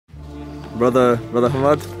Brother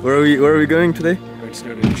Hamad, where are we going today? Mount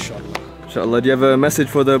Snowdon, inshallah. Inshallah. Do you have a message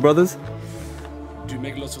for the brothers? Do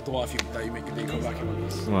make lots of dua that you make it, they come back in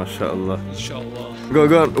this. MashaAllah. Inshallah.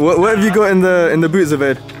 Go on. What have you got in the boot,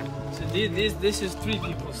 Zubair? So this is 3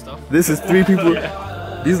 people stuff. This is 3 people.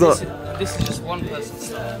 These are. This is just 1 person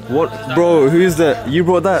stuff. What, bro? Who is that? You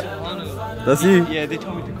brought that? That's you. Yeah, they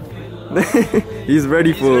told me to come. He's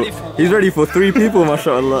ready for 3 people,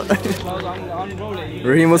 MashaAllah. I'm rolling.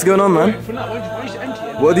 Raheem, what's going on, man?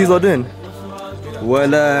 What are these all doing?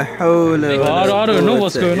 Wala hawla. I don't know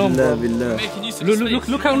what's going on, bro.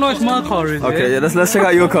 Look how nice my car is. Okay, yeah, let's check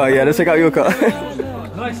out your car. Yeah, let's check out your car.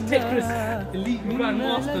 Nice Tetris Elite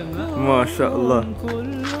Grandmaster, man. MashaAllah.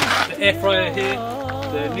 The air fryer here,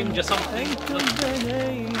 the Ninja something.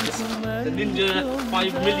 The Ninja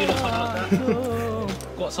 5 million or something like that.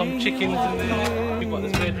 Got some chickens in there. We've got the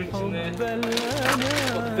spare drinks in there. Got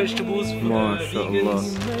the vegetables for the vegans.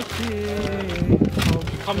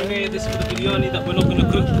 Come in here, this is the biryani that we're not going to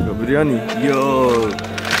cook. Got biryani. Yo.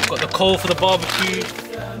 Got the coal for the barbecue.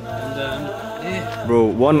 And yeah.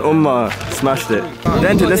 Bro, 1UMMAH smashed it.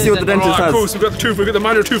 Dentist, let's see what the dentist has. Cool, so we got the tooth, we got the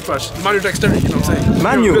manual toothbrush, manual dexterity, you know what I'm saying?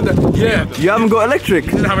 Manual? Yeah. You haven't got electric?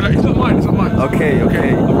 It's not mine, it's not mine. Okay.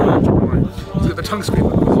 It's got the tongue screen,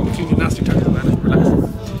 you can clean your nasty tongue, man, relax.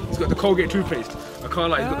 It's got the Colgate toothpaste. I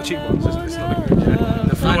can't lie, it's got the cheekbones, it's not looking good, yeah?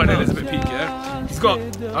 The flow and Elizabeth Peak, yeah? It's got,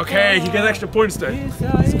 okay, he gets extra points though.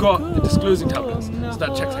 It's got the disclosing tablets, so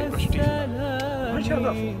that checks how you brush your teeth. Why did you have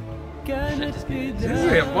that for? This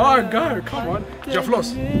is it, my God, come on. Did you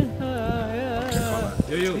floss? Yo,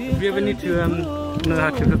 if you ever need to know how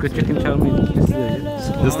to cook a chicken chow mein,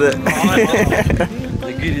 Just the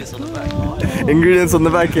Ingredients on the back. ingredients on the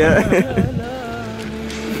back, yeah.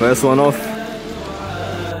 First one off.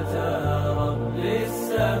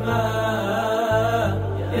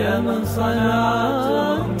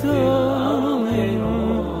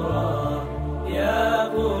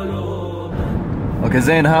 Okay,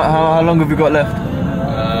 Zain, how long have we got left?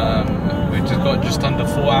 We've just got just under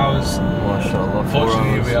 4 hours. MashaAllah.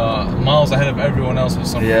 Fortunately, we are miles ahead of everyone else for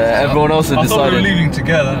some reason. Yeah, everyone else has I thought we were decided. leaving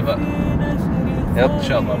together, but Yep.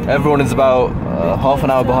 inshallah. Everyone is about half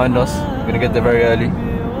an hour behind us. We're gonna get there very early.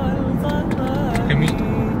 Look at me.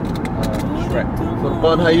 Shrek.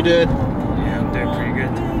 Furqan, how you doing? Yeah, I'm doing pretty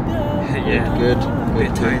good. Yeah. Good.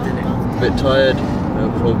 Bit tired, innit? Bit tired. No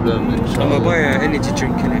problem. I'm Inshallah. gonna buy an energy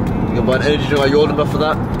drink, innit? You can buy an energy drink. Are you old enough for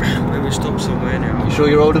that? Maybe stop somewhere now. You sure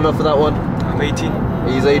you're old enough for that one? I'm 18.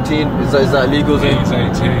 He's 18. Is that legal, Zain? He's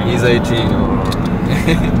 18. He's 18.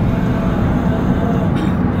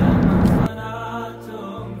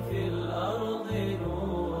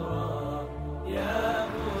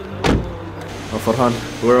 Oh, Farhan,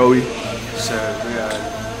 where are we? So we are in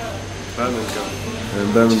Birmingham. We're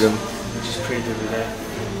in Birmingham. We just prayed over there.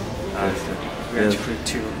 And we had to pray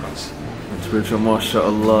 2 rakats. Spiritual,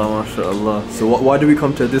 MashaAllah, MashaAllah. So why do we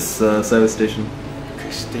come to this service station?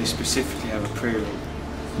 Because they specifically have a prayer room.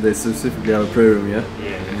 They specifically have a prayer room, yeah?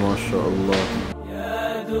 Yeah. MashaAllah.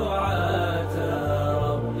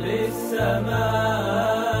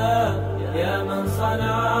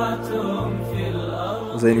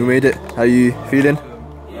 Zain, we made it. How are you feeling? That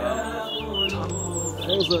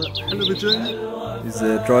was a hell of a journey. He's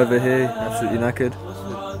the driver here, absolutely knackered.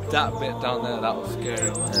 That bit down there, that was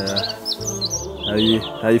scary. Yeah.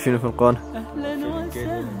 How are you feeling, Furqan?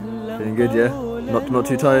 Feeling good, yeah? Not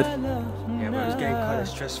too tired? Yeah, but it was getting kind of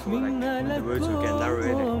stressful, like when the roads were getting narrow,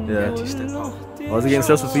 innit? Yeah. You had to step out. Why was it getting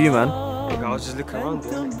stressful for you, man? Like, I was just looking around,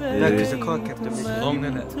 innit? Yeah. Because the car kept them Long,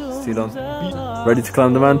 innit? It's too long. Ready to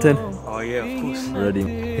climb the mountain? Oh yeah, of course. Ready.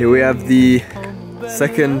 Here we have the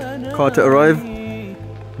second car to arrive.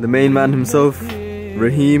 The main man himself,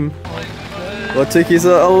 Raheem. What took you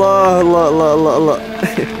so? Allah.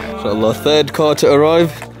 Inshallah, third car to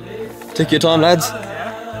arrive. Take your time, lads.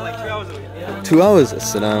 2 hours.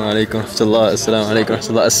 Assalamu alaikum warahmatullah. Assalamu alaikum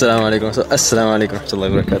warahmatullah. Assalamu alaikum warahmatullah. Assalamu alaikum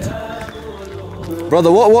warahmatullahi wabarakatuh.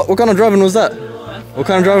 Brother, what kind of driving was that? What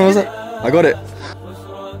kind of driving was that? I got it.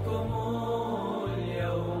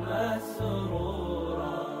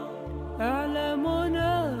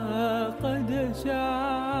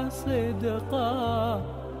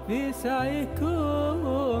 في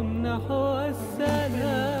سعيكم نحو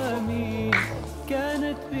السلام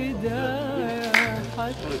كانت بداية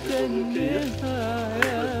حتى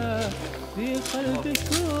النهاية في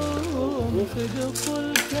قلبكم صدق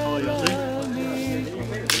الكلام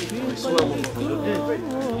في قلبكم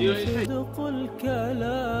صدق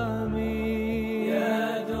الكلام يا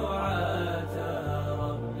دعاة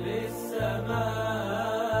رب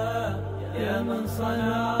السماء يا من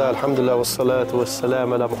صنع الحمد لله والصلاة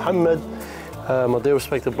والسلام على محمد My dear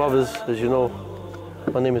respected brothers, as you know,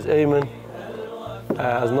 my name is Ayman,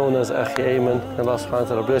 as known as Akhi Ayman. Allah subhanahu wa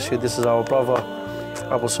ta'ala bless you. This is our brother,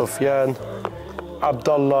 Abu Sufyan,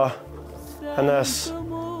 Abdullah, Anas,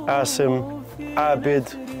 Asim,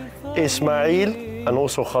 Abid, Ismail, and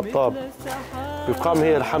also Khattab. We've come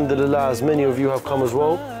here, Alhamdulillah, as many of you have come as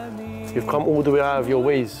well. You've come all the way out of your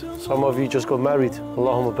ways. Some of you just got married,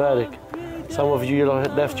 Allahumma barik. Some of you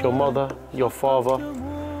left your mother, your father,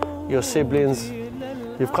 your siblings.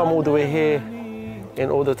 You've come all the way here in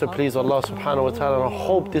order to please Allah subhanahu wa ta'ala, and I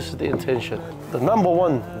hope this is the intention. The number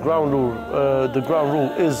one ground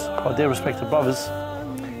rule is, our dear respected brothers,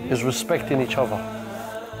 is respecting each other.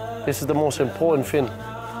 This is the most important thing.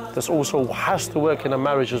 This also has to work in a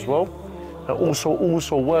marriage as well. It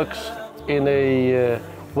also works in a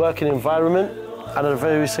working environment, and at the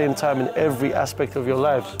very same time in every aspect of your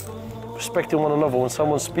lives. Respecting one another. When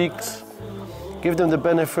someone speaks, give them the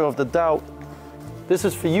benefit of the doubt. This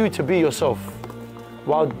is for you to be yourself.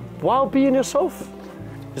 While being yourself,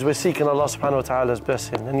 is we're seeking Allah subhanahu wa ta'ala's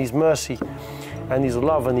blessing and His mercy and His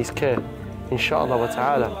love and His care, inshallah wa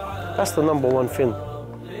ta'ala. That's the number one thing.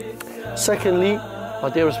 Secondly, my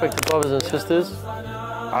dear respected brothers and sisters,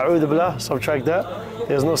 A'udhu billah, subtract that.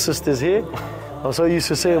 There's no sisters here. I'm so used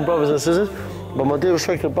to saying brothers and sisters, but my dear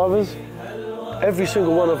respected brothers, every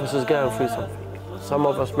single one of us is going through something. Some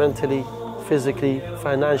of us mentally, physically,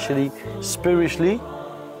 financially, spiritually,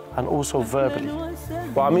 and also verbally.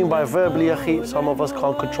 What I mean by verbally, Akhi, some of us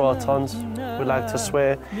can't control our tongues. We like to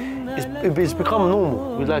swear. It's become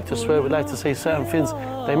normal. We like to swear, we like to say certain things.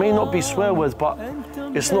 They may not be swear words, but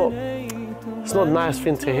it's not a nice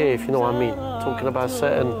thing to hear, if you know what I mean. Talking about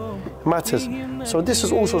certain matters. So this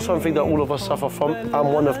is also something that all of us suffer from.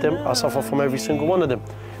 I'm one of them. I suffer from every single one of them.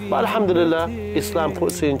 But Alhamdulillah, Islam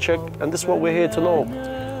puts it in check, and this is what we're here to know.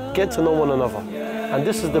 Get to know one another. And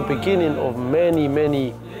this is the beginning of many,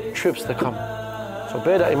 many trips to come. So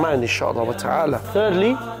bear that in mind, inshallah wa ta'ala.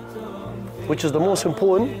 Thirdly, which is the most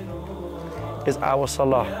important, is our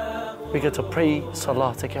salah. We get to pray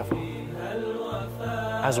salah together.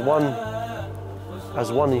 As one,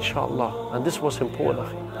 inshallah. And this was important,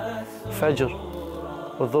 Akhi. Fajr,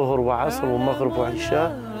 wa dhuhr, wa asr, wa maghrib, wa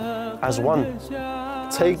isha, as one.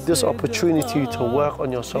 Take this opportunity to work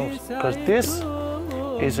on yourselves, because this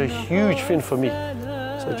is a huge thing for me.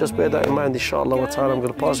 So just bear that in mind, inshallah wa ta'ala. I'm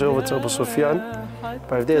going to pass it over to Abu Sufyan.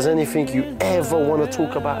 But if there's anything you ever want to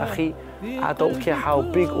talk about, Akhi, I don't care how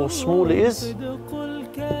big or small it is,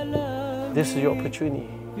 this is your opportunity.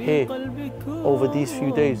 Here, over these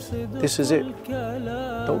few days, this is it.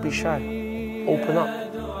 Don't be shy. Open up.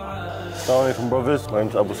 Assalamu alaikum, brothers. My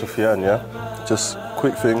name's Abu Sufyan, yeah? Just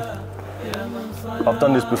quick thing. I've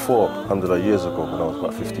done this before, alhamdulillah, years ago when I was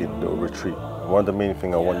about 15, a little retreat. One of the main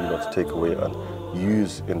things I want you lot to take away and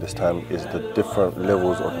use in this time is the different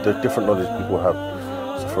levels or the different knowledge people have.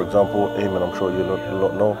 So for example, Ayman, I'm sure you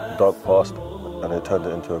lot know, dark past, and it turned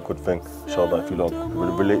it into a good thing. Inshallah, if you lot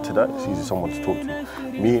relate to that, it's easy someone to talk to.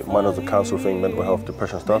 Me, mine was a council thing, mental health,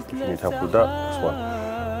 depression stuff. If you need help with that, that's one.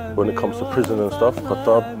 When it comes to prison and stuff,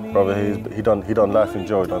 Khattab, brother, he done life in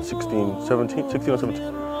jail. He done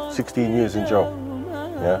 16 years in jail.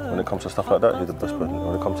 Yeah, when it comes to stuff like that, he's the best person.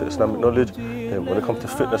 When it comes to Islamic knowledge, him. When it comes to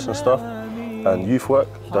fitness and stuff, and youth work,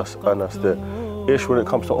 that's there. Ish, when it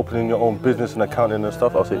comes to opening your own business and accounting and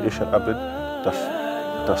stuff, I'll say Ish and Abid,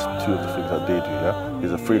 that's two of the things that they do, yeah?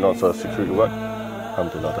 He's a freelancer, security work,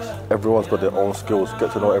 alhamdulillah. Everyone's got their own skills,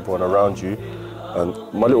 get to know everyone around you. And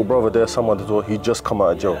my little brother there, someone as well, he just come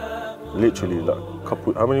out of jail. Literally, like a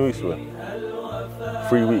couple, how many weeks were it?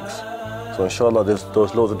 3 weeks. So inshallah, there's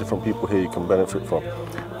loads of different people here you can benefit from.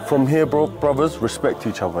 From here, brothers, respect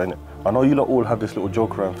each other, innit? I know you lot all have this little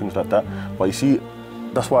joke around, things like that, but you see,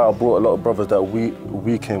 that's why I brought a lot of brothers that we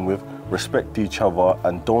came with. Respect each other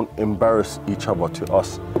and don't embarrass each other to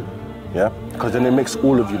us, yeah? Because then it makes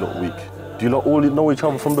all of you lot weak. Do you lot all know each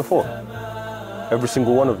other from before? Every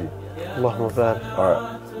single one of you? Allahumma barik. All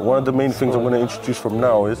right. One of the main things I'm going to introduce from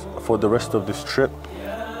now is, for the rest of this trip,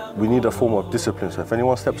 we need a form of discipline. So if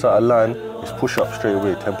anyone steps out of line, it's push-up straight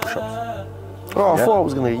away, 10 push-ups. Oh, I thought I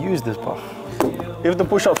was going to use this, but if the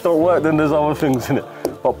push-ups don't work, then there's other things in it.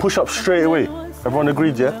 But push-ups straight away. Everyone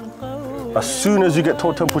agreed, yeah? As soon as you get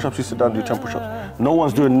told 10 push-ups, you sit down and do 10 push-ups. No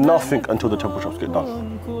one's doing nothing until the 10 push-ups get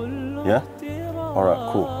done. Yeah? All right,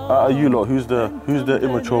 cool. Out of you lot, who's the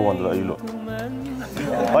immature one that you lot?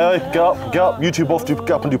 Aye, get up. You two both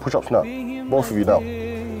get up and do push-ups now. Both of you now.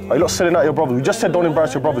 Are you lot selling out your brothers? We just said don't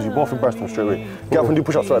embarrass your brothers. You both embarrassed them straight away. Get up and do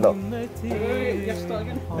push-ups right now.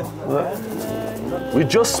 We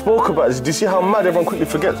just spoke about this. Do you see how mad everyone quickly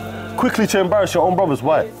forgets? Quickly to embarrass your own brothers.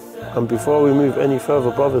 Why? And before we move any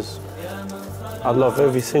further, brothers, I love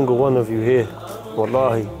every single one of you here.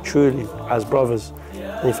 Wallahi, truly, as brothers.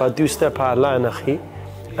 And if I do step out of line, Akhi,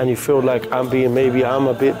 and you feel like I'm being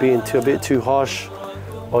a bit too harsh,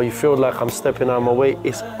 or you feel like I'm stepping out of my way,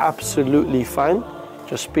 it's absolutely fine.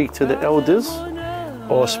 Just speak to the elders,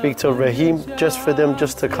 or speak to Raheem, just for them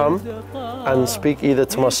just to come and speak either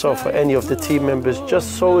to myself or any of the team members,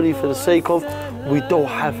 just solely for the sake of, we don't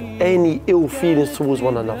have any ill feelings towards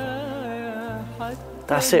one another.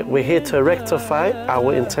 That's it. We're here to rectify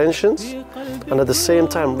our intentions and at the same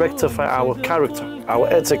time rectify our character, our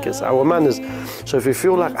etiquettes, our manners. So if you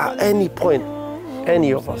feel like at any point,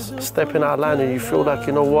 any of us stepping out of line and you feel like,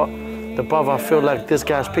 you know what, the brother, I feel like this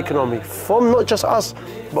guy's picking on me, from not just us,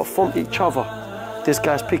 but from each other. This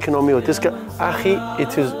guy's picking on me, or this guy, Akhi,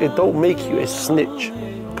 it don't make you a snitch.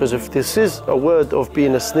 Because if this is a word of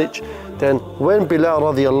being a snitch, then when Bilal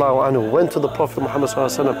radiallahu anhu went to the Prophet Muhammad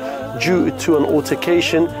sallallahu alaihi wasallam due to an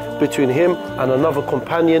altercation between him and another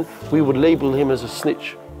companion, we would label him as a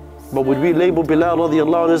snitch. But would we label Bilal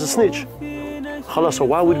radiallahu anhu as a snitch? Khalas, so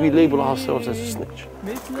why would we label ourselves as a snitch?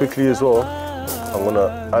 Quickly as well, I'm going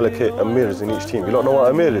to allocate amirs in each team. You don't know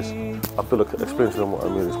what amir is? I feel like explain to them what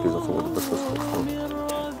amir is, please. I think we're the best person.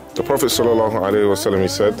 The Prophet sallallahu alaihi wasallam, he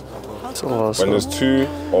said, when there's two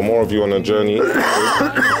or more of you on a journey,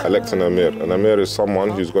 elect an amir. An amir is someone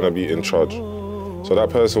who's going to be in charge. So that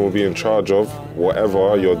person will be in charge of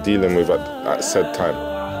whatever you're dealing with at said time.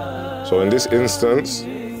 So in this instance,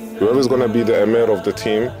 whoever's going to be the amir of the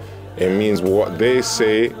team, it means what they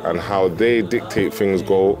say and how they dictate things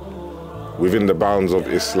go within the bounds of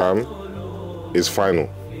Islam is final.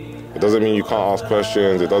 It doesn't mean you can't ask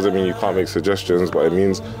questions, it doesn't mean you can't make suggestions, but it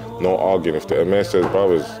means no arguing. If the Emir says,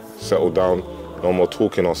 brothers, settle down, no more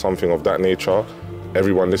talking or something of that nature,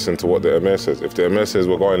 everyone listen to what the Emir says. If the Emir says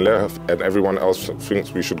we're going left and everyone else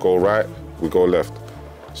thinks we should go right, we go left.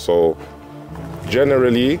 So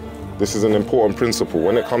generally, this is an important principle.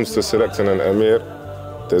 When it comes to selecting an Emir,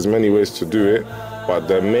 there's many ways to do it, but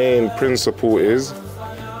the main principle is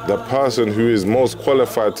the person who is most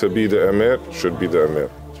qualified to be the Emir should be the Emir.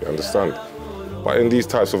 You understand? But in these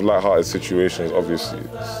types of light-hearted situations, obviously,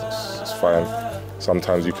 it's fine.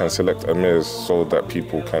 Sometimes you can select amirs so that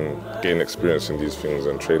people can gain experience in these things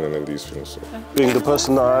and training in these things. So. Being the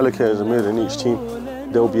person that I allocate as amir in each team,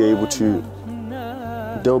 they'll be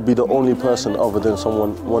the only person other than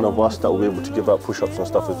one of us that will be able to give out push-ups and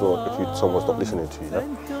stuff as well if someone's not listening to you,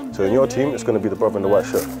 yeah? So in your team, it's going to be the brother in the white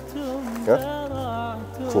shirt, yeah?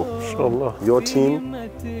 Cool. Inshallah. Your team,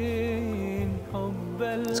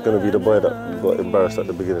 it's going to be the boy that got embarrassed at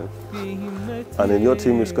the beginning. And in your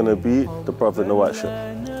team, it's going to be the brother in the white shirt.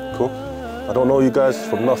 Cool? I don't know you guys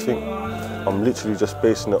from nothing. I'm literally just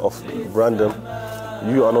basing it off random.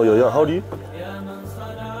 You, I know you're young. How old are you?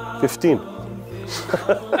 15.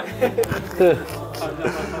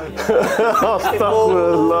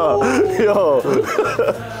 Astaghfirullah. Yo.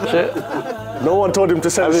 No one told him to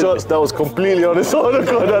send shots. That was completely on his own. It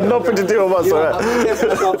had nothing to do with us, alright?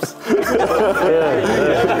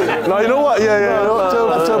 Yeah. No, you know what?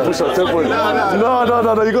 Yeah. 10 push-ups, 10 push-ups.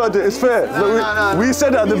 No, you gotta do it. It's fair. We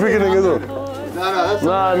said it at the beginning as well.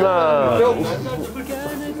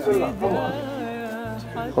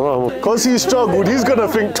 Because he struggled, he's gonna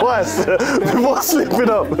think twice before slipping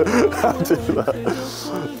up.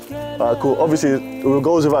 Alright, cool. Obviously, it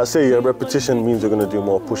goes without saying, repetition means you're gonna do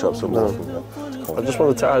more push-ups and more. I just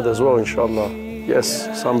wanted to add as well, inshallah. Yes,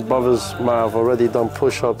 some brothers might have already done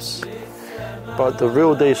push-ups, but the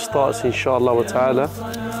real day starts, inshallah ta'ala,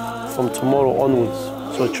 from tomorrow onwards.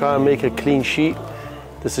 So try and make a clean sheet.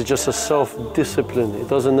 This is just a self-discipline. It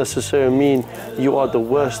doesn't necessarily mean you are the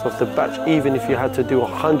worst of the batch, even if you had to do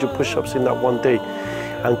 100 push-ups in that one day.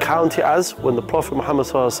 And count it as when the Prophet Muhammad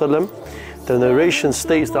sallallahu alaihi wasallam, the narration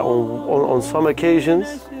states that on some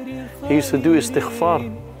occasions, he used to do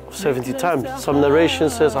istighfar 70 times. Some narration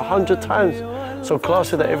says 100 times. So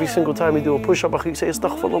class it that every single time you do a push-up, you say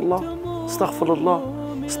astaghfirullah, astaghfirullah,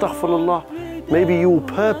 astaghfirullah. Maybe you will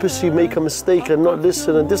purposely make a mistake and not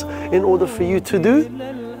listen, and this in order for you to do,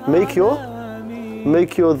 make your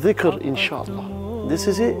dhikr, inshallah. This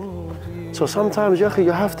is it. So sometimes, you have to,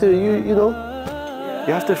 you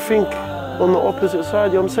have to think on the opposite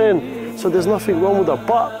side, you know what I'm saying? So there's nothing wrong with that,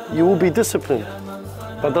 but you will be disciplined.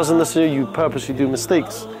 That doesn't necessarily you purposely do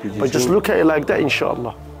mistakes, but just look at it like that,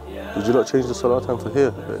 inshallah. Did you not change the salah time for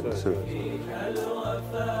here?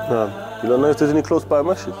 No. You don't know if there's any close by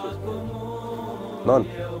masjid? None.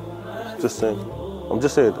 Just saying. I'm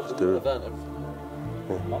just saying that's the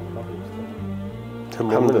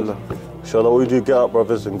Alhamdulillah. Inshallah, what you do, get up,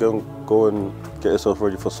 brothers, and go and get yourself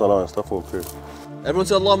ready for salah and stuff. Okay. Everyone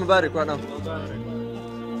say Allahumma barik right now.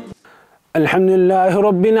 Alhamdulillah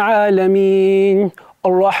Rabbil Alameen.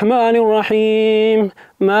 الرحمن الرحيم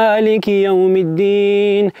مالك يوم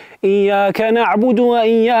الدين إياك نعبد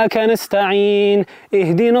وإياك نستعين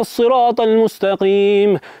اهدنا الصراط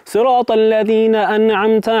المستقيم صراط الذين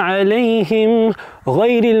أنعمت عليهم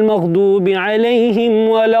غير المغضوب عليهم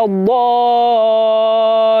ولا الضالين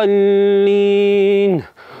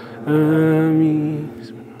آمين.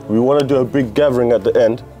 We want to do a big gathering at the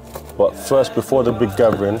end, but first, before the big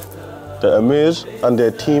gathering, the Amirs and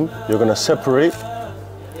their team, you're going to separate,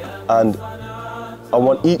 and I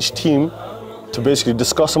want each team to basically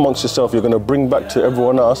discuss amongst yourself. You're going to bring back to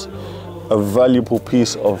everyone else a valuable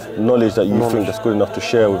piece of knowledge that you think that's good enough to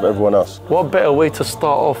share with everyone else. What better way to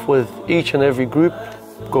start off with each and every group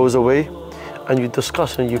goes away and you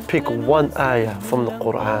discuss and you pick one ayah from the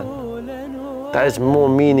Quran that has more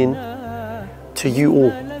meaning to you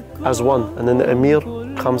all as one, and then the Amir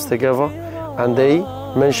comes together and they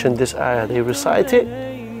mention this ayah, they recite it,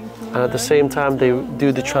 and at the same time they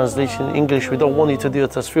do the translation in English. We don't want you to do a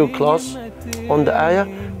tasfir class on the ayah,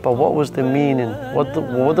 but what was the meaning? What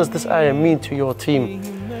does this ayah mean to your team?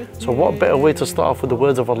 So what better way to start off with the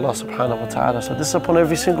words of Allah subhanahu wa ta'ala? So this is upon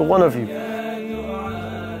every single one of you.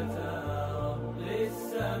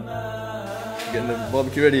 Getting the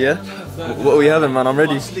barbecue ready, yeah? What are we having, man? I'm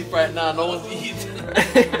ready. I'm asleep right now, no one's eating.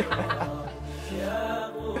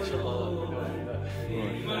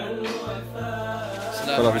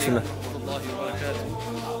 Salam, bismillah. We're about to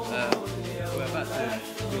do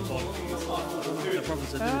a barbecue. The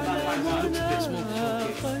brothers are doing it. It looks a bit smoky.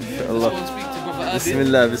 Allah. Let's go and speak to Brother Abid.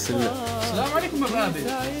 Bismillah, bismillah. Assalamu alaikum, Brother Abid.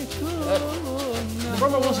 The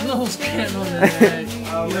brother wants to know what's going on there.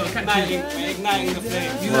 Igniting the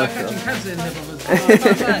flame. You know, catching cancer in there, brothers.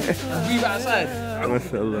 And breathe outside.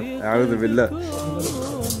 MashaAllah. A'udhu billah.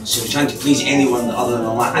 So if you're trying to please anyone other than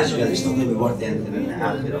Allah Azza wa Jalla, it's not going to be worth anything in the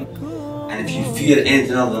Akhirah. And if you fear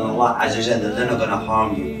anything other than Allah Azza wa Jalla, they're not going to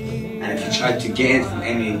harm you. And if you try to get it from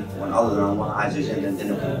anyone other than Allah Azza wa Jalla, they're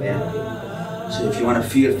not going to benefit you. So if you want to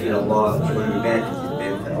fear Allah. If you want to be benefited,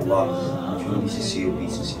 benefit Allah. If you want to be sincere to Allah.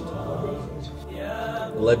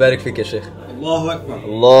 Allah يبارك فيك يا شيخ. Allahu Akbar.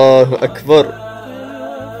 Allahu Akbar.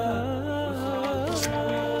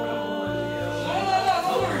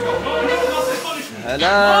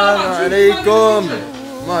 Assalamu alaikum.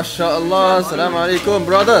 MashaAllah. Assalamu alaikum,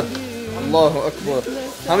 brother. Allahu Akbar.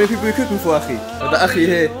 How many people are you cooking for, Akhi? The Akhi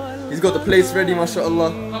here. He's got the plates ready,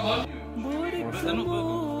 MashaAllah.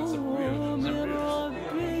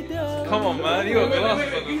 Come on, man, you got glasses on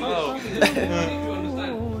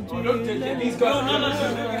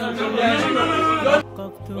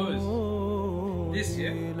as well. This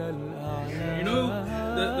year, you know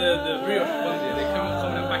the real ones here, they come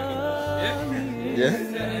and back in, yeah?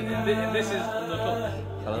 And this is on the top.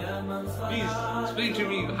 Please explain to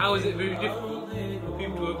me, how is it very difficult for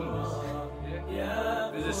people to open this?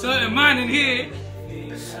 Yeah? There's a certain man in here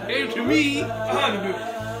came to me.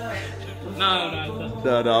 No, I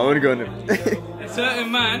won't go in. A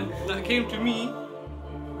certain man that came to me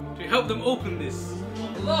to help them open this.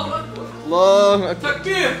 Allahu Akbar. Allahu Akbar.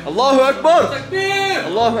 Takbir. Allahu Akbar. Takbir.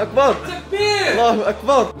 Allahu Akbar. Takbir. Allahu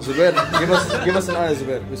Akbar. Zubair, give us an ayah,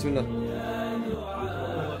 Zubair. Bismillah.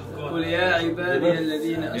 قل يا عبادي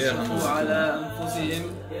الذين أسرفوا على أنفسهم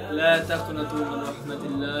لا تقنطوا من رحمة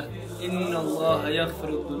الله إن الله يغفر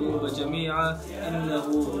الذنوب جميعا إنه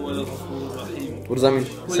هو الغفور الرحيم. What does that mean?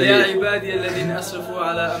 قل يا عبادي الذين أسرفوا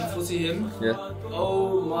على أنفسهم.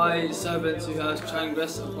 Oh my servants who have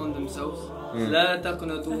transgressed upon themselves. لا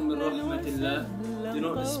تقنطوا من رحمة الله. Do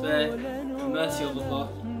not despair the mercy of Allah.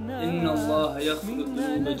 إن الله يغفر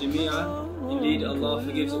الذنوب جميعا. Indeed, Allah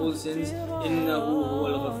forgives all sins. إنه هو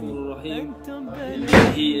الغفور الرحيم.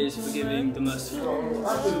 Indeed, He is forgiving the merciful.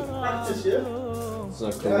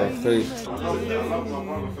 Jazakallah khair.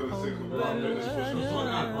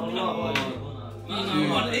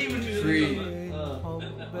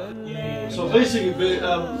 So basically,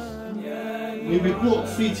 we brought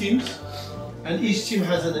 3 teams, and each team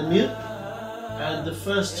has an Amir. And the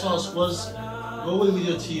first task was go in with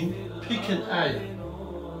your team, pick an ayah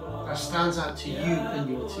that stands out to you and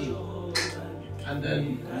your team, and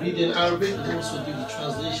then read in Arabic and also do the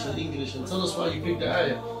translation in English and tell us why you picked the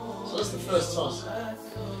ayah. So that's the first task.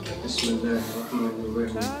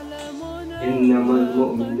 إنما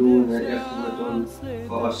المؤمنون إخوة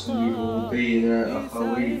فأصلحوا بين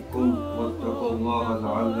أخويكم واتقوا الله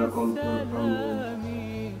لعلكم ترحمون.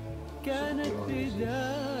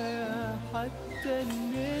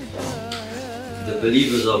 The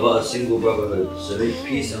believers are but a single brotherhood, so make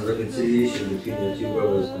peace and reconciliation between your 2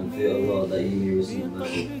 brothers and fear Allah that you may receive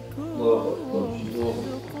mercy.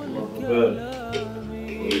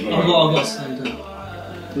 I've got stand up.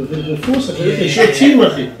 Of course, it's your team,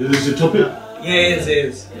 Akhi. This is the topic. Yeah, it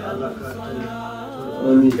is.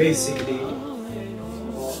 Basically,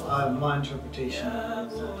 my interpretation is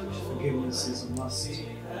that forgiveness is a must.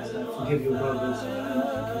 Forgive your brothers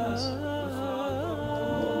and forgiveness.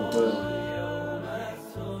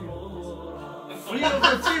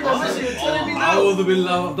 A'udhu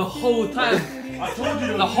billah, the whole time. I told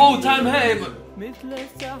you. The whole time, hey. Amir,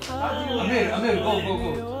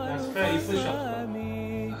 go. That's 30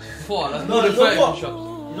 push-ups. Four, that's more than 30 push-ups.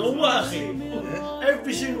 You know what, Akhi?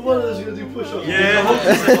 Every single one of us is going to do push-ups. Yeah.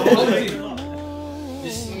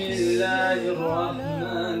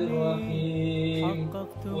 Bismillahirrahmanirrahim.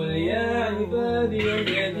 قل يا عبادي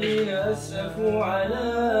الذين أسرفوا على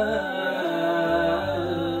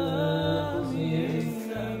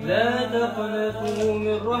أنفسهم لا تقنطوا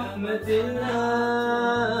من رحمة الله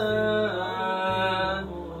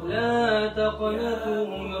لا تقنطوا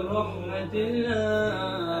من رحمة الله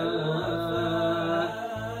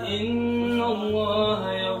إن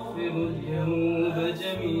الله يغفر الذنوب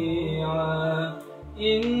جميعا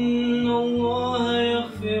إن الله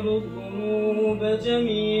يغفر الذنوب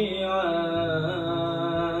جميعا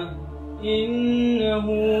إنه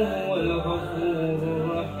هو الغفور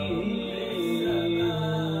الرحيم.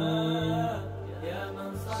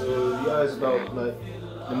 So the ayah is about like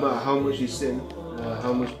no matter how much you sin,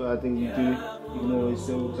 how much bad things you do, you can always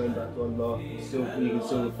still turn back to Allah. You can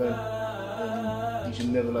still repent, and you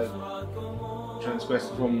should never like transgress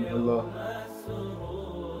from Allah.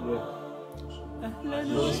 Yeah.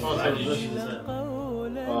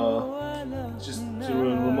 It's just to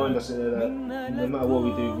remind us that no matter what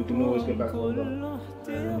we do, we can always go back to Allah.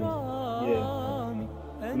 Yeah,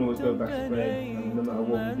 we can always go back to praying, and no matter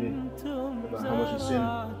what we do, no matter how much we sin, we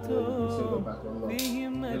can still go back to Allah.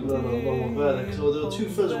 So there were two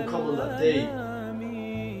friends who come on that day.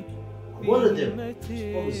 One of them,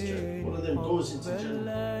 one of them goes into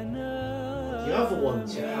Jannah. The other one,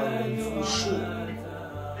 subhanAllah, he falls short,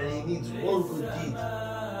 and he needs one good deed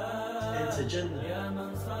to enter Jannah.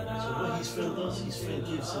 So what his friend does, his friend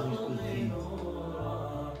gives him his good deed.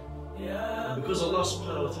 And because Allah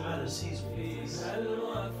subhanahu wa ta'ala sees all this,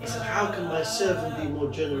 he said, how can my servant be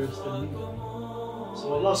more generous than me?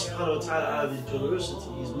 So Allah subhanahu wa ta'ala, out of his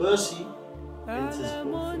generosity, his mercy, enters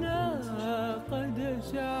both of them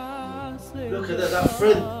into Jannah. Look at that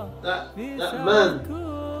friend, that man,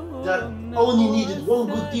 that only needed one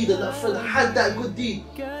good deed, and that friend had that good deed.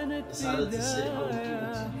 Decided to say, I will give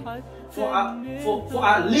it to you. For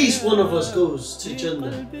at least one of us goes to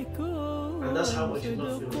Jannah. And that's how much you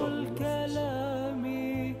love your brother.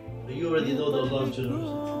 But you already know that Allah's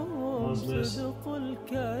generosity, Allah's mercy. Allah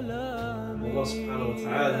subhanahu wa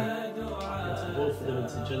ta'ala entered both of them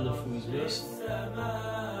into Jannah through his mercy.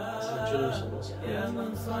 That's how generous Allah subhanahu wa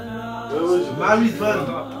ta'ala. Married man,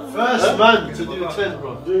 first man to do 10,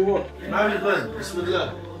 bro. Doing what? Married man,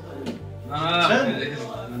 Bismillah. 10?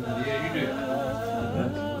 Yeah, you do it.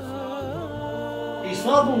 His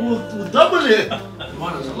father will double it.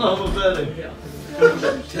 Allahumma barik.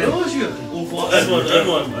 Who was you?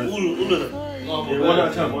 Everyone. All of them. One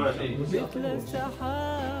at a time.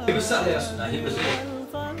 He was sat here. He was here.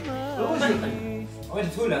 Who was you? I went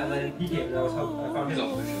to toilet and then he came and I found his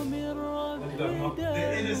opposition.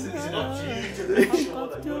 The innocence is up to you to make sure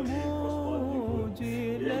that your team prospered.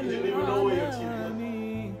 You didn't even know where your team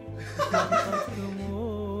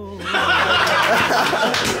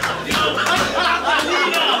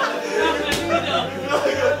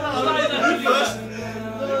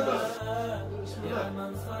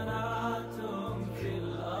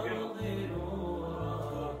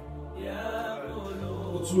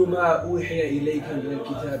اتل ما أوحي إليك من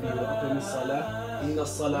الكتاب وأقم الصلاة إن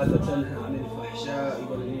الصلاة تنهى عن الفحشاء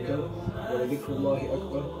والمنكر ولذكر الله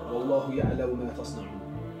أكبر والله يعلم ما تصنعون.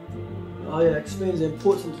 Ayah explains the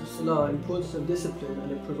importance of Salah, importance of discipline,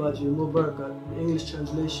 and it provides you more barakah. The English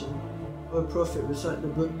translation: O Prophet, recite the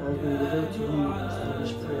book that has been revealed to you and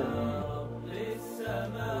establish prayer.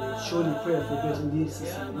 Surely prayer forbids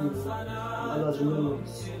indecency and evil, and Allah's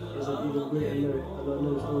remembrance is an even greater merit. Allah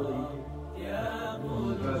knows all that you do.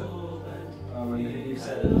 And he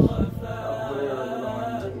said,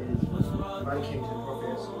 man came to the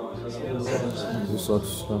Prophet, this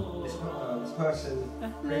person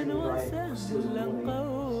prayed all night and still in the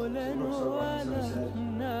morning. So the Prophet said,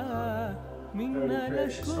 early prayer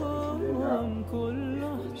should stop you from doing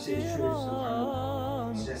that. If you say it's true,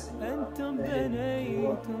 sometimes suggesting that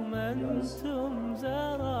what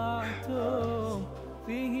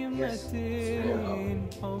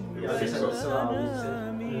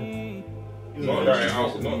Not that it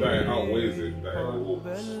outweighs it, that it will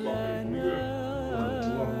stop it from doing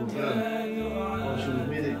it. Allah we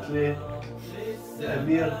made it clear the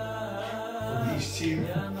Amir of each team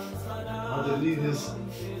are the leaders,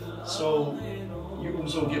 so you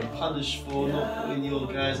also get punished for not putting your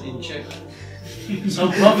guys in check.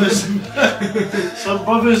 Some brothers,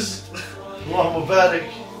 Allah Mubarak,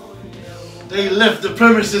 they left the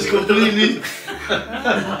premises completely.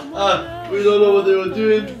 We don't know what they were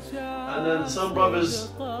doing. And then some brothers,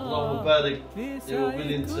 Allah Mubarak, they were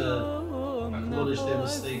willing to acknowledge their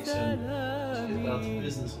mistakes and just get down to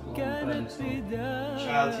business. Allah Mubarak. So,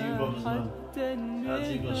 shout out to you brothers, man. Shout out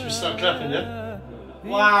to you brothers. Should we start clapping, yeah?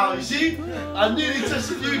 Wow, you see? I nearly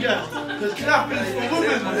tested you guys. Because clapping is for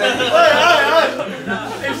women.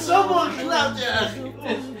 Hey. If someone clapped, yeah.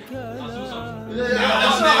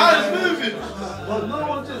 That's not how it's moving. But no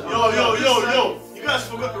one did. Yo. You guys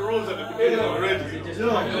forgot the rules at the beginning already. You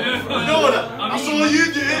know that. I saw you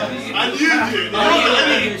do it, and you do it. I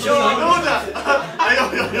know that.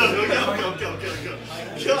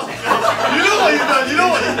 Yo. You know what you done.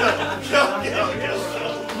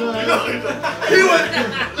 He went.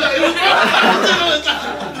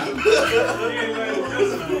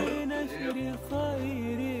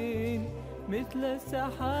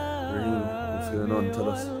 What's going on? Tell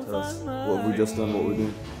us. What have we just done? What we're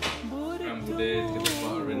doing? Scrambled eggs, get the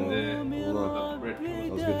butter in there, the bread.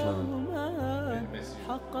 That was good timing.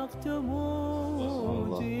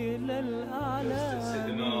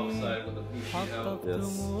 Sitting outside with the blue sheet out.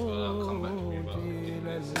 Yes. So I'll come back to me about 15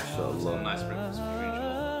 minutes. Inshallah. Some nice breakfast for you,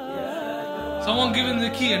 inshallah. Someone give him the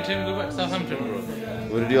key and tell him to go back to Southampton, bro.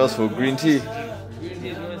 What did you ask for? Green tea? Green tea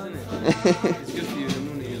is nice, isn't it? It's good for you in the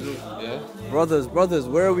morning as well. Yeah? Brothers,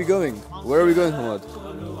 where are we going? Where are we going, Hamad?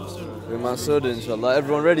 We're Mount Snowdon, inshallah.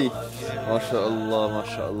 Everyone ready? MashaAllah,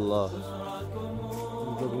 MashaAllah.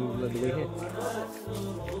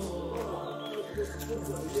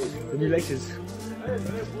 The new laces.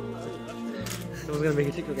 Someone's gonna make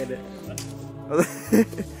a TikTok edit.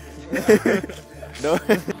 No.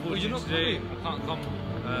 Well, you're not today. I can't come.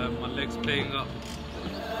 My leg's playing up.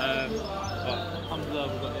 But alhamdulillah,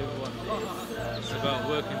 we've got everyone. It's about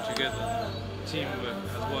working together, teamwork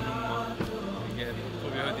as one ummah. Again,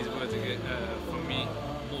 probably heard these words again from me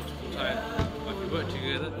multiple times. But if you work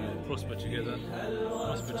together, you prosper together.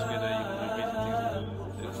 Prosper together, you can do amazing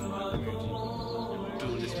things in the community.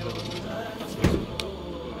 Build this brotherhood.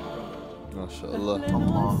 MashaAllah.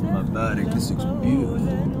 Allahumma barik. This looks beautiful.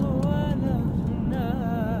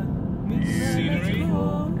 Scenery.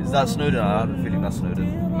 Is that Snowdon? I have a feeling that's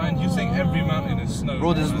Snowdon. Man, you think every mountain is snow.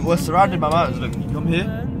 Bro, we're surrounded by mountains. Look, you come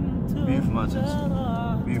here. Beautiful mountains.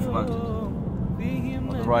 Beautiful mountains.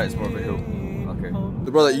 On the right, it's more of a hill. Okay.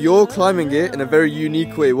 So, brother, you're climbing it in a very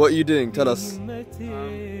unique way. What are you doing? Tell us. 20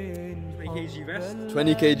 kg vest.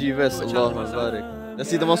 20 kg vest. Allah Barik. Let's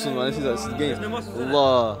see the muscles, man. Let's see that. It's the game. There's no muscles.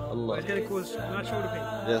 Allah. It's gonna cause mad shoulder pain.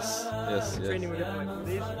 Yes. Training with it for like 4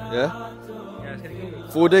 days. Yeah? Yeah, it's gonna kill me.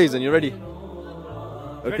 4 days and you're ready?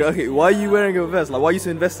 Okay. Why are you wearing a vest? Like, why are you so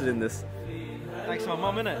invested in this? Thanks to my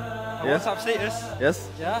mum, innit? Yeah? WhatsApp status. Yes?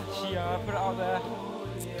 Yeah, she put it out there.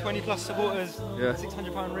 20 plus supporters. Yeah.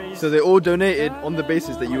 £600 raise. So they all donated on the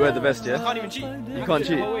basis that you wear the vest, yeah? I can't even cheat. You can't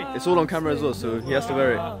cheat. It's all on camera as well, so he has to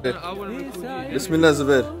wear it. Bismillah,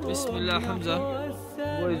 Zubair. Bismillah, Hamza.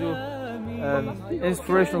 What is your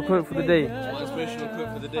inspirational quote for the day? My inspirational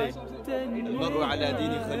quote for the day. المرء على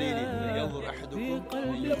دين خليله ينظر أحدكم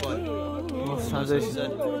من يقال. Translation.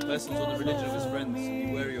 The person's on the religion of his friends.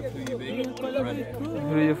 Be wary of who you make a friend.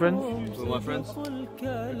 Who are your friends? Who are my friends?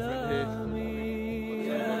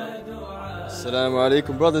 Assalamu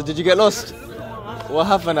alaikum. Brothers, did you get lost? What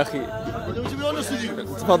happened, Akhi? To be honest with you,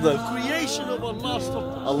 تفضل. the creation of Allah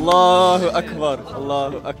stopped us. Allahu Akbar.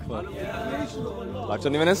 Allahu Akbar. Like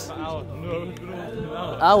 20 minutes? Hour?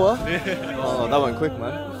 Oh, that went quick,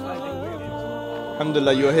 man.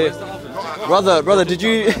 Alhamdulillah, you're here. Brother, did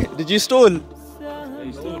you stall?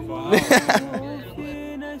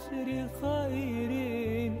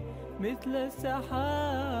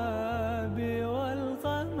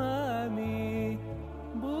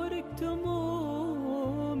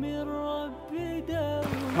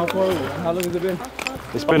 How long has it been?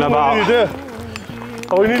 It's been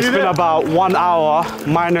about 1 hour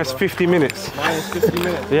minus 50 minutes. Minus 50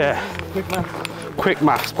 minutes? Yeah. Quick math. Quick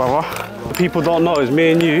maths, brother. The people don't know is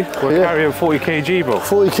me and you, we're carrying 40 kg, bro.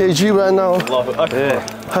 40 kg right now.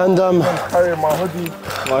 Yeah. And carrying my hoodie.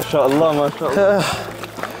 MashaAllah, MashaAllah.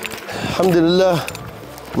 Alhamdulillah.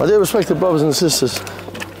 My dear respected brothers and sisters.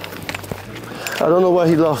 I don't know why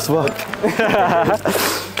he laughed, but I'm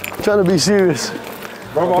trying to be serious.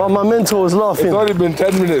 But my mentor was laughing. It's only been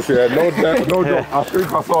 10 minutes here. No joke. I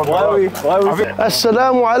think I saw. Why are we?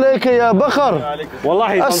 Assalamu alayka ya Bakr.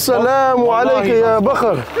 Wallahi. Assalamu alayka ya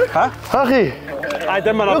Bakr. Huh? Akhi.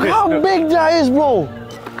 Look how big that is, bro.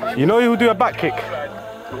 You know he'll do a back kick.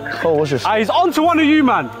 Oh, what's this? He's on to one of you,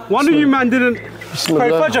 man. One of you, man, didn't play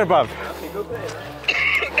Fajr, bruv.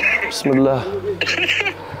 Bismillah.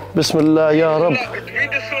 Bismillah, ya Rab.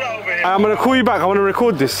 I'm gonna call you back. I want to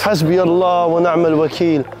record this. Hasbi Allah wa na'mal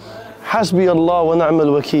wakeel. Hasbi Allah wa na'mal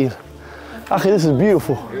wakeel. Akhi, this is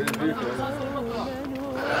beautiful.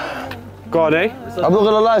 Go on, eh? I'm not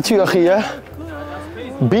gonna lie to you, Akhi,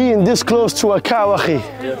 yeah? Being this close to a cow, Akhi.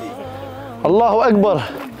 Allahu Akbar.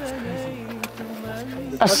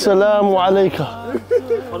 Assalamu alayka.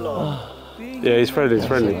 Yeah, he's friendly, he's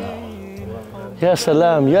friendly. Ya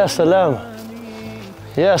salam, ya salam.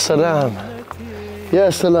 Ya salam. يا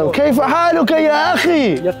سلام كيف حالك يا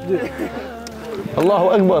أخي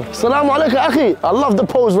الله أكبر السلام عليك يا أخي I love the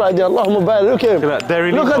pose right there اللهم بارك look at him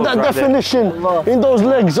look at that definition in those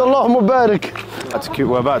legs اللهم بارك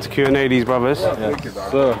We're about to Q&A these brothers.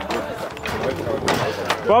 So,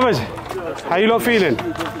 brothers, how you lot feeling?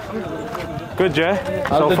 Good, yeah?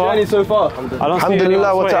 How's the journey so far?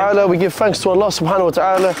 Alhamdulillah wa ta'ala, we give thanks to Allah subhanahu wa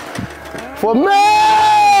ta'ala for me.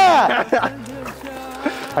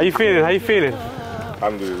 How you feeling? How you feeling?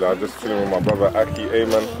 Alhamdulillah, I'm just chilling with my brother Akhi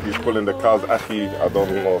Ayman. He's pulling the cows. Akhi, I don't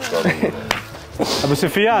know. Abu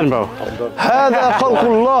Sufyan, bro. هذا خلق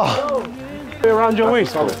الله. Around your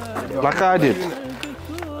waist, bro. Like I did.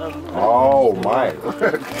 Oh my.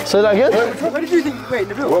 Say that again? Where did you think? Wait,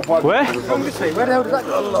 Nabil. Where? Where the hell did that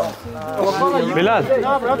go? Bilal,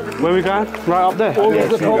 where we going? Right up there.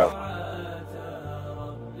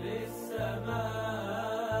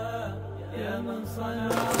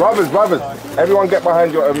 Brothers, everyone get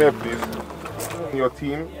behind your Amir, please. Your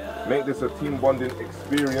team, make this a team bonding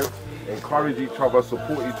experience. Encourage each other,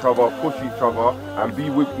 support each other, push each other, and be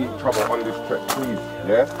with each other on this trek, please.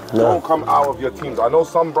 Yeah? Don't come out of your teams. I know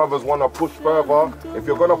some brothers want to push further. If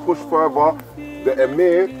you're going to push further, the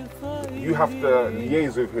Amir, you have to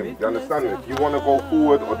liaise with him. You understand me? If you want to go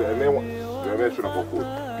forward, or the Amir shouldn't go forward.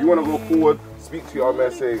 If you want to go forward, speak to your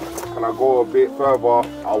Amir, say, can I go a bit further?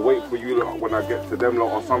 I'll wait for you when I get to them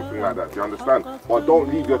lot or something like that. Do you understand? But don't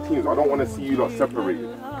leave your teams. I don't want to see you lot separated.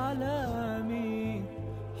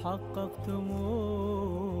 The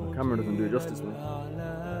camera doesn't do justice, man.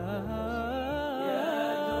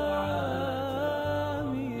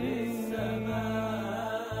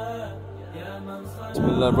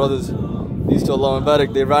 Bismillah, brothers. These to Allah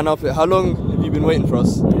Mubarak, they ran up. How long have you been waiting for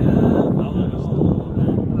us?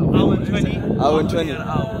 Hour and 20. Hour and 20.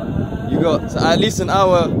 You got so at least an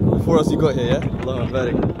hour before us. You got here, yeah? Allah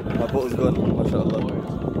Mubarak. My bottle's gone. MashaAllah.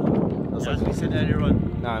 As we said earlier on,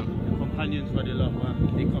 Naam. the companions,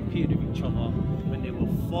 they competed with each other when they were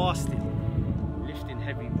fasting, lifting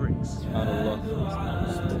heavy bricks. SubhanAllah.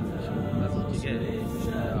 You get it?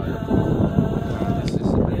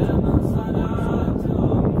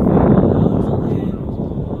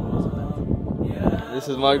 This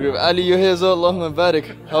is my group. Ali, you're here as well. Allahumma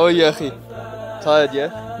barik. How are you, Akhi? Tired, yeah?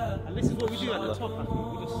 And this is what we do at the top, I think.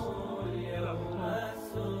 We just...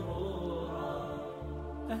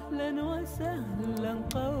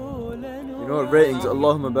 You know what ratings?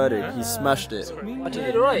 Allahumma barik. He smashed it. I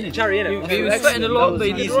did it right. Charity, innit? He was sweating a lot, but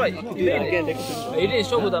he did it right. He didn't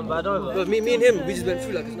struggle that bad either. Me and him, we just went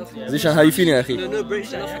through like it's nothing. Zishan, how you feeling, Akhi? No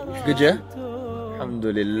breaks, nothing. Good, yeah?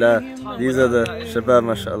 Alhamdulillah. These are the shabab,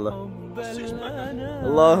 mashallah.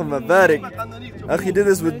 Allahumma barik. Akhi did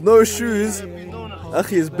this with no shoes.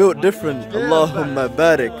 Akhi is built different. Allahumma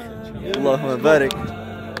barik. Allahumma barik.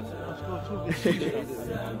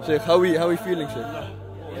 Sheikh, how are we feeling, Sheikh?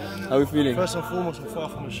 How are we feeling? First and foremost, I'm far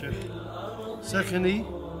from a Sheikh. Secondly,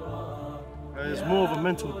 it's more of a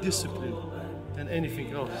mental discipline than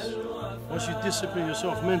anything else. Once you discipline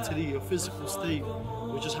yourself mentally, your physical state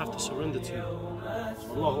will just have to surrender to you.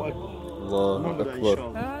 So Allahu Akbar. Allahu Akbar.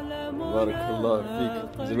 Barakallah feek.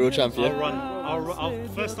 He's a real champion. I'll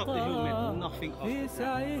first up the hill, man. Nothing after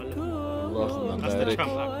that. That's the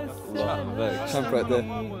champ. Allahumma barik. Champ right there.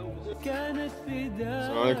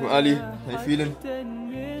 Assalamu alaikum, Ali. How you feeling?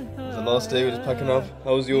 It's the last day, we're just packing up.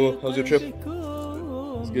 How's your trip?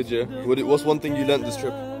 It's good, yeah? What's one thing you learnt this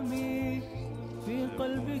trip?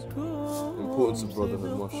 Importance of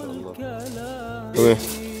brotherhood, mashallah. Come here.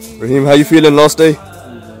 Raheem, how you feeling last day?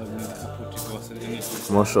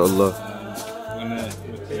 MashaAllah.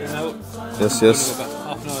 Yes. About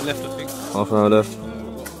half an hour left, I think. Half an hour left.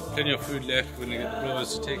 Plenty of food left. We're going to get the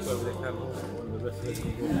brothers to take over the camp. The rest of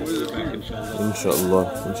the back, inshallah.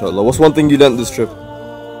 Inshallah. What's one thing you learnt this trip? You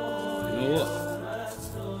know what?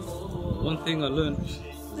 thing I learned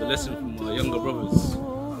was a lesson from my younger brothers.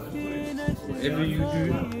 Whatever you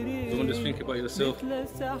do, don't just think about yourself,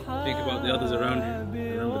 think about the others around you.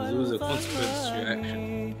 Remember, there's always a consequence to your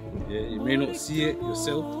action. Yeah, you may not see it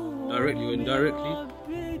yourself, directly or indirectly.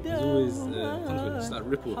 There's always a consequence. It's like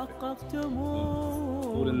ripple effect.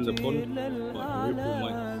 Fall in the pond, but the ripple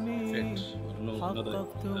might affect, I don't know, another like a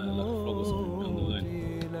frog or something down the line.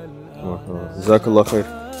 Jazakallah khair.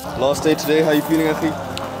 Last day today, how are you feeling, Akhi?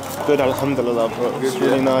 Good, Alhamdulillah, bro. It's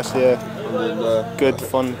really nice, yeah. Good,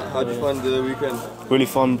 fun. How did you find the weekend? Really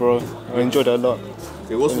fun, bro. I enjoyed it a lot.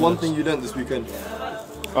 Okay, what's one thing you learned this weekend?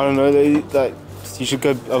 I don't know, like you should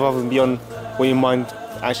go above and beyond what your mind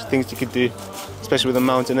actually thinks you could do, especially with the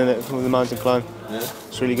mountain, innit? With the mountain climb. Yeah.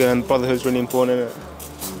 It's really good, and brotherhood's really important, innit?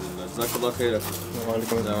 Jazakallah khair.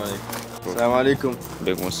 Assalamu alaikum.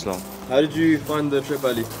 Big Muslim. How did you find the trip,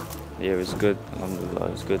 Ali? Yeah, it was good. Alhamdulillah,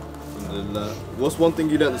 it was good. Alhamdulillah. What's one thing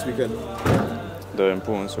you learned this weekend? The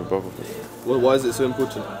importance of brotherhood. Well, why is it so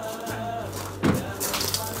important?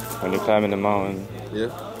 When you're climbing the mountain,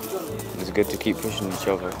 yeah, it's good to keep pushing each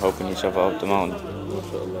other, helping each other up the mountain.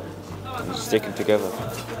 And sticking together.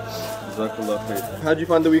 How did you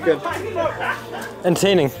find the weekend?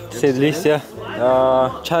 Entertaining, to say the least, yeah.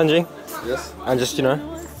 Challenging. Yes. And just, you know,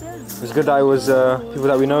 it was good that it was people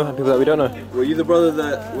that we know and people that we don't know. Were you the brother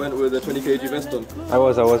that went with a 20 kg vest on? I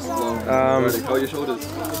was. How are your shoulders?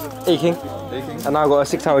 Aching. And now I've got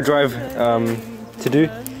a 6-hour drive to do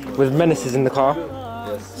with menaces in the car.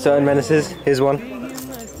 Yes. Certain menaces. Here's one.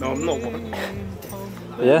 No, I'm not one.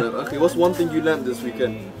 Yeah. Okay, what's one thing you learned this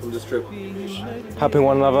weekend from this trip? Helping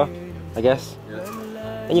one another, I guess.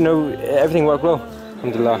 Yeah. And you know, everything worked well.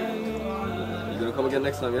 Alhamdulillah. You're gonna come again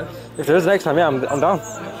next time, yeah? If there is next time, yeah, I'm down.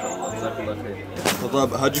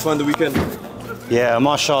 How'd you find the weekend? Yeah,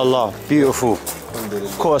 mashallah, beautiful.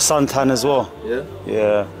 Caught a suntan as well. Yeah?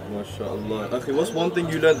 Yeah. Mashallah. Okay, what's one thing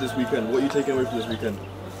you learned this weekend? What are you taking away from this weekend?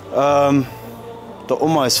 The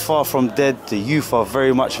Ummah is far from dead. The youth are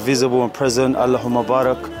very much visible and present. Allahumma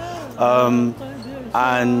barak.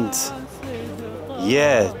 And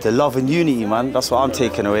yeah, the love and unity, man. That's what I'm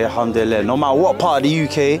taking away, alhamdulillah. No matter what part of the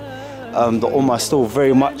UK, the Ummah is still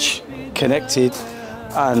very much connected.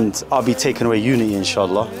 And I'll be taking away unity,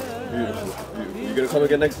 inshallah. Beautiful. You're gonna come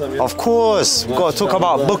again next time, yeah? Of course. We've got to talk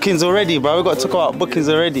about bookings already, bro. We've got to talk about bookings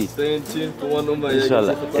already. Stay in tune for 1UMMAH.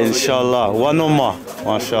 Inshallah. Inshallah. 1UMMAH.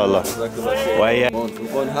 MashaAllah. Well,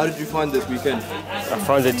 yeah. How did you find this weekend? I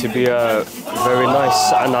found it to be very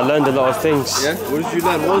nice, and I learned a lot of things. Yeah? What did you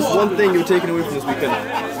learn? What was one thing you're taking away from this weekend?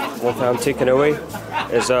 One thing I'm taking away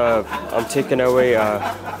is I'm taking away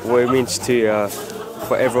what it means to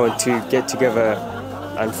for everyone to get together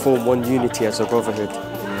and form one unity as a brotherhood.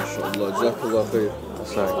 MashaAllah, Jazakallah khair.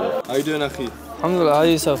 That's right. How you doing, Akhi? Alhamdulillah, how are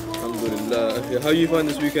you, yourself? Alhamdulillah. Okay, how you find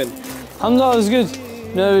this weekend? Alhamdulillah, it was good.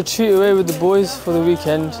 You know, retreat away with the boys for the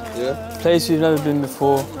weekend. Yeah. Place we've never been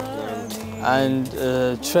before. And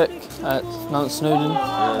trek at Mount Snowdon.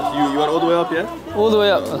 Yeah. You went all the way up, yeah? All the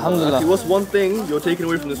way up, alhamdulillah. Okay, what's one thing you're taking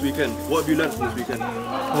away from this weekend? What have you learned from this weekend?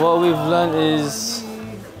 What we've learned is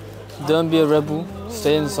don't be a rebel,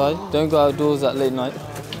 stay inside, don't go outdoors at late night.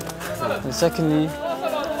 And secondly,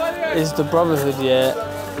 is the brotherhood, yeah.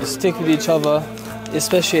 You stick with each other,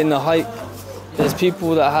 especially in the hike. There's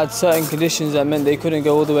people that had certain conditions that meant they couldn't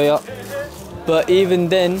go all the way up. But even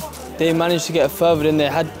then, they managed to get further than they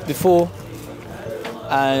had before.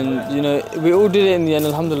 And you know, we all did it in the end,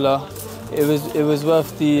 alhamdulillah. It was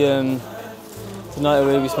worth the night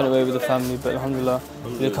away, we spent away with the family, but alhamdulillah,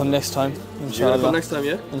 we'll come next time, inshallah. You're gonna come next time,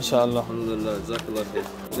 yeah? Inshallah. Alhamdulillah, Jazakallah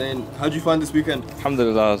khair. Zain, how'd you find this weekend?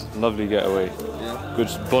 Alhamdulillah, lovely getaway. Yeah. Good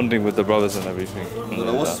bonding with the brothers and everything.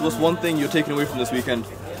 What's one thing you're taking away from this weekend?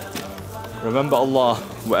 Remember Allah,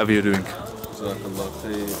 whatever you're doing. Jazakallah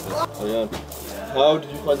khair. Ayan, how did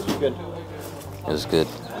you find this weekend? It was good,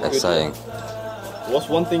 exciting. What's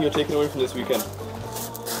one thing you're taking away from this weekend?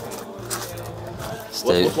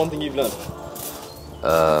 What's one thing you've learned?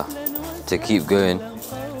 To keep going,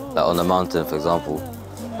 like on the mountain, for example,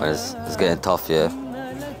 when it's getting tough, yeah,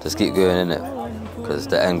 just keep going in it, because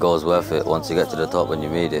the end goal is worth it once you get to the top when you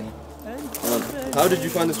made it. How did you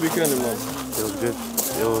find this weekend, Imam? It was good.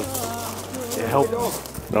 It helped.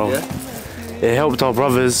 No. Yeah? It helped our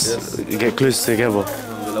brothers get close together.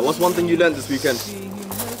 What's one thing you learned this weekend?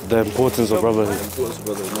 The importance of brotherhood. The importance of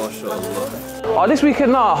brotherhood, mashallah. Oh, this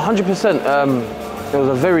weekend, no, 100%. It was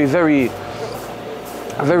a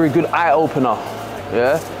very good eye opener.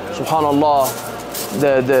 Yeah, Subhanallah,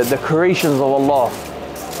 the creations of Allah.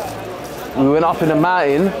 We went up in the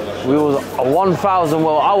mountain. We was 1,000.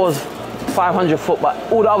 Well, I was 500 foot, but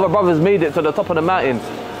all the other brothers made it to the top of the mountain.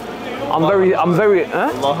 I'm very,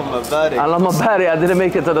 Allahumma barik. Allahumma barik. I didn't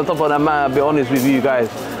make it to the top of that man, I'll be honest with you guys.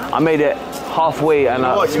 I made it halfway and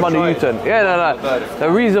I spun a U-turn. Yeah, no. The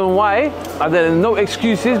reason why, there's no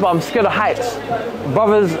excuses, but I'm scared of heights.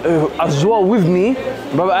 Brothers as well with me,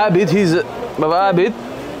 Brother Abid,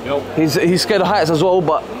 he's scared of heights as well,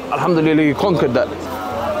 but Alhamdulillah, he conquered that.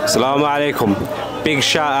 Assalamu alaikum. Big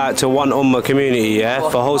shout out to 1UMMAH community,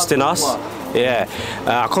 for hosting us.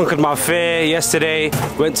 I conquered my fear yesterday,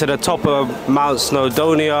 went to the top of Mount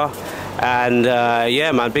Snowdon, and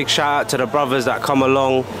man, big shout out to the brothers that come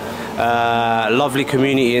along. Lovely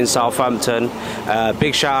community in Southampton.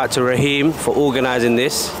 Big shout out to Raheem for organising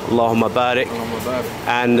this. Allahumma barik.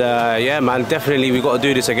 And man, definitely we got to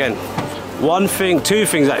do this again. Two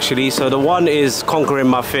things actually. So the one is conquering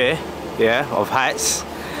my fear, of heights.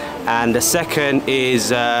 And the second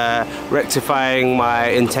is rectifying my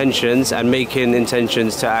intentions and making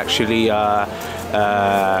intentions to actually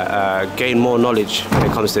gain more knowledge when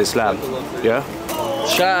it comes to Islam.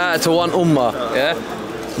 Shout out to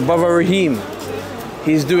 1UMMAH, Brother Raheem.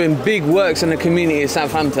 He's doing big works in the community in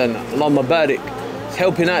Southampton. Allahumma barik. He's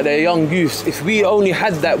helping out their young youths. If we only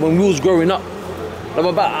had that when we was growing up.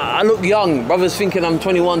 I look young. Brothers thinking I'm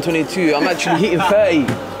 21, 22. I'm actually hitting 30.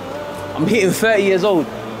 I'm hitting 30 years old.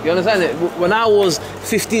 You understand it? When I was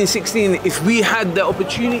 15, 16, if we had the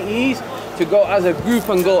opportunities to go as a group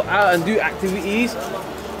and go out and do activities,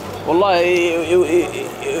 wallah,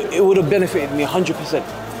 it would have benefited me 100%.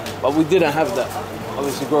 But we didn't have that,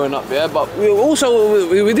 obviously, growing up, But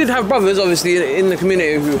we did have brothers, obviously, in the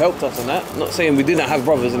community who helped us on that. I'm not saying we didn't have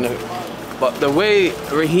brothers in the... But the way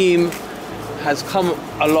Raheem has come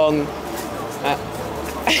along...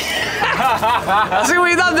 I see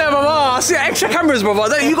what you done there, brother. I see extra cameras,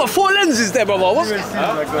 brother. You got 4 lenses there, brother. What's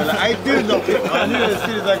I do nothing. I knew as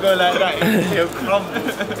soon as I go like that, it'll come.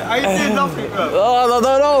 I do nothing, bro. Oh, I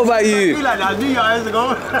don't know about you. I feel like that. I knew your eyes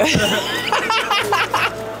go.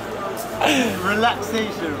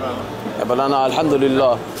 Relaxation, bro. But no,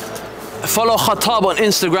 Alhamdulillah. Follow Khatab on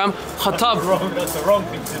Instagram. Khatab. That's the wrong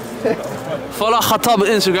thing to do. Follow Khatab on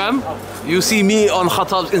Instagram. You see me on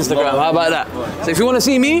Khatab's Instagram. How about that? So if you want to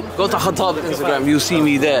see me, go to Khatab's Instagram. You'll see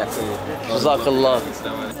me there. Jazakallah.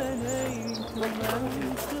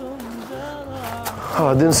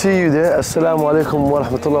 I didn't see you there. Assalamu alaikum wa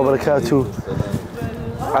rahmatullahi wa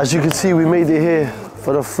barakatuh. As you can see, we made it here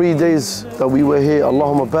for the 3 days that we were here.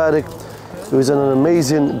 Allahumma barik. It was an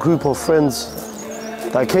amazing group of friends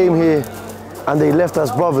that came here and they left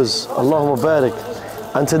as brothers. Allahumma barik.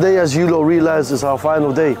 And today, as you lot realize, is our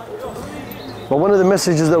final day. But one of the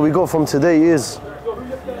messages that we got from today is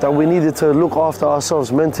that we needed to look after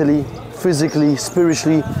ourselves mentally, physically,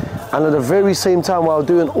 spiritually, and at the very same time while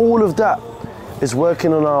doing all of that is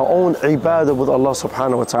working on our own ibadah with Allah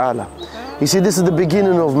subhanahu wa ta'ala. You see, this is the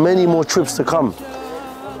beginning of many more trips to come.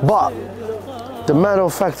 But the matter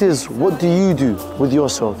of fact is, what do you do with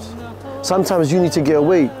yourselves? Sometimes you need to get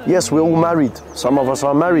away. Yes, we're all married. Some of us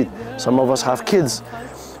are married. Some of us have kids.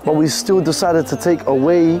 But we still decided to take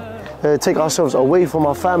ourselves away from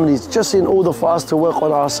our families just in order for us to work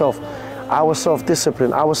on ourselves, our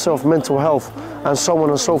self-discipline, our self-mental health, and so on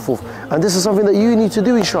and so forth. And this is something that you need to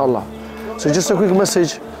do, inshallah. So just a quick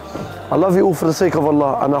message. I love you all for the sake of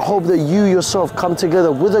Allah, and I hope that you yourself come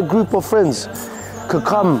together with a group of friends, could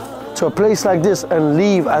come to a place like this and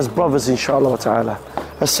leave as brothers, inshallah ta'ala.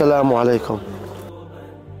 Assalamu alaikum.